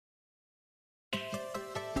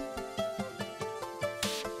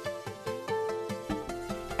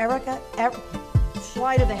Erica,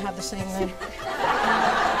 why do they have the same name?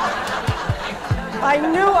 I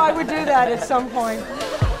knew I would do that at some point.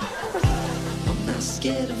 I'm not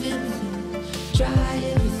scared of anything, try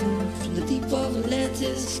everything, from the deep of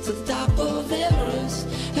Atlantis to the top of Everest.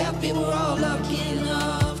 Happy we're all lucky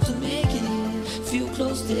enough to make it here, feel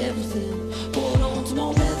close to everything, hold on to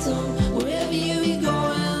momentum, wherever you're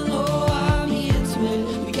going, oh, I'm here to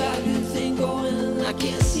it, we got a good thing going, I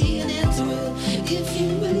can't see an end to it, if you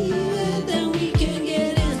believe it, then we can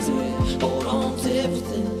get into it, hold on to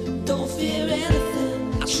everything, don't fear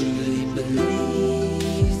anything, I truly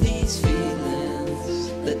believe these feelings,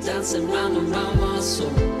 they're dancing round and round my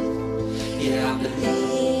soul, yeah, I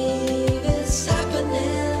believe it's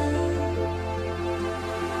happening.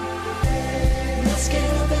 Not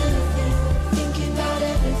scared of anything, thinking about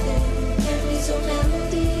everything. Memories of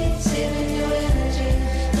melodies, saving your energy.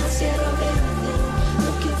 Not scared of anything,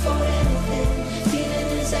 looking for anything. Feeling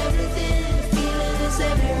is everything, feeling is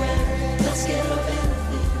everywhere. Not scared of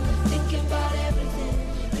anything, thinking about everything.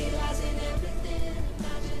 Realizing everything,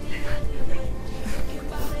 imagining everything. Thinking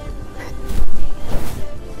about everything.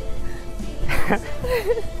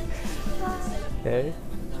 Hey,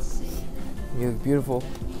 you look beautiful.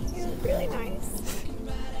 You look really nice.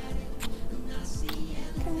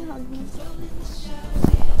 Can you hug me?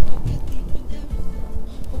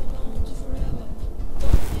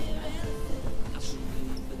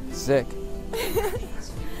 Sick.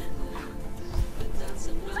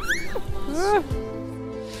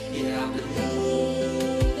 Yeah, I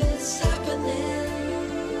believe it's happening.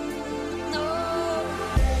 No,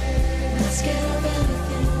 not scared of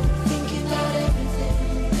anything, thinking about everything.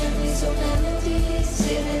 Memories of melodies,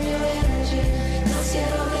 saving your energy. Not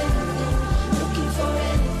scared of anything, looking for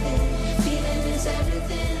anything. Feeling is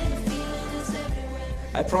everything, feeling is everywhere.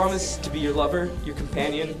 I promise to be your lover, your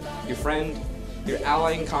companion, your friend, your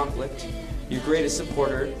ally in conflict, your greatest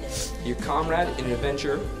supporter, your comrade in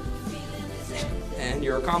adventure, and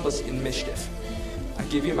your accomplice in mischief. I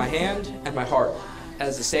give you my hand and my heart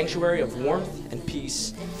as a sanctuary of warmth and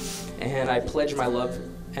peace, and I pledge my love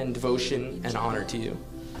and devotion and honor to you.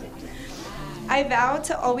 I vow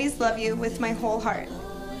to always love you with my whole heart.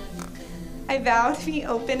 I vow to be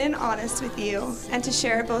open and honest with you and to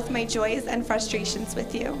share both my joys and frustrations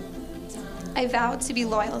with you. I vow to be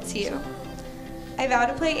loyal to you. I vow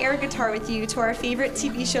to play air guitar with you to our favorite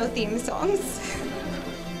TV show theme songs.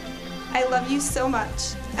 I love you so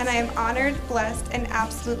much, and I am honored, blessed, and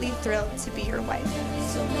absolutely thrilled to be your wife.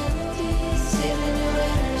 Memories of melodies, saving your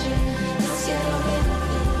energy. Not scared of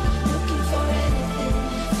anything, looking for anything.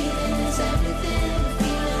 Feeling is everything,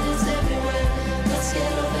 feeling is everywhere. Not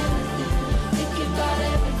scared of anything, thinking about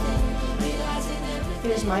everything, realizing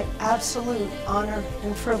everything. It is my absolute honor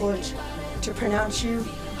and privilege to pronounce you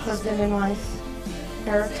husband and wife.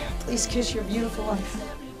 Eric, please kiss your beautiful wife.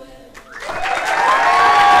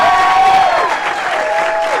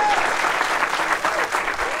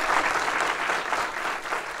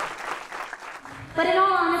 But in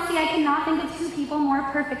all honesty, I cannot think of two people more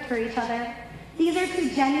perfect for each other. These are two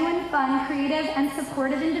genuine, fun, creative, and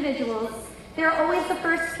supportive individuals. They're always the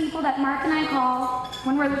first people that Mark and I call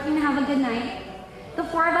when we're looking to have a good night. The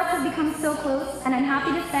four of us have become so close, and I'm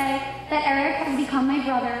happy to say that Eric has become my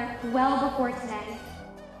brother well before today.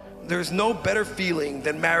 There's no better feeling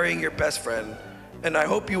than marrying your best friend, and I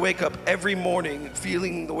hope you wake up every morning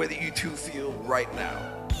feeling the way that you two feel right now.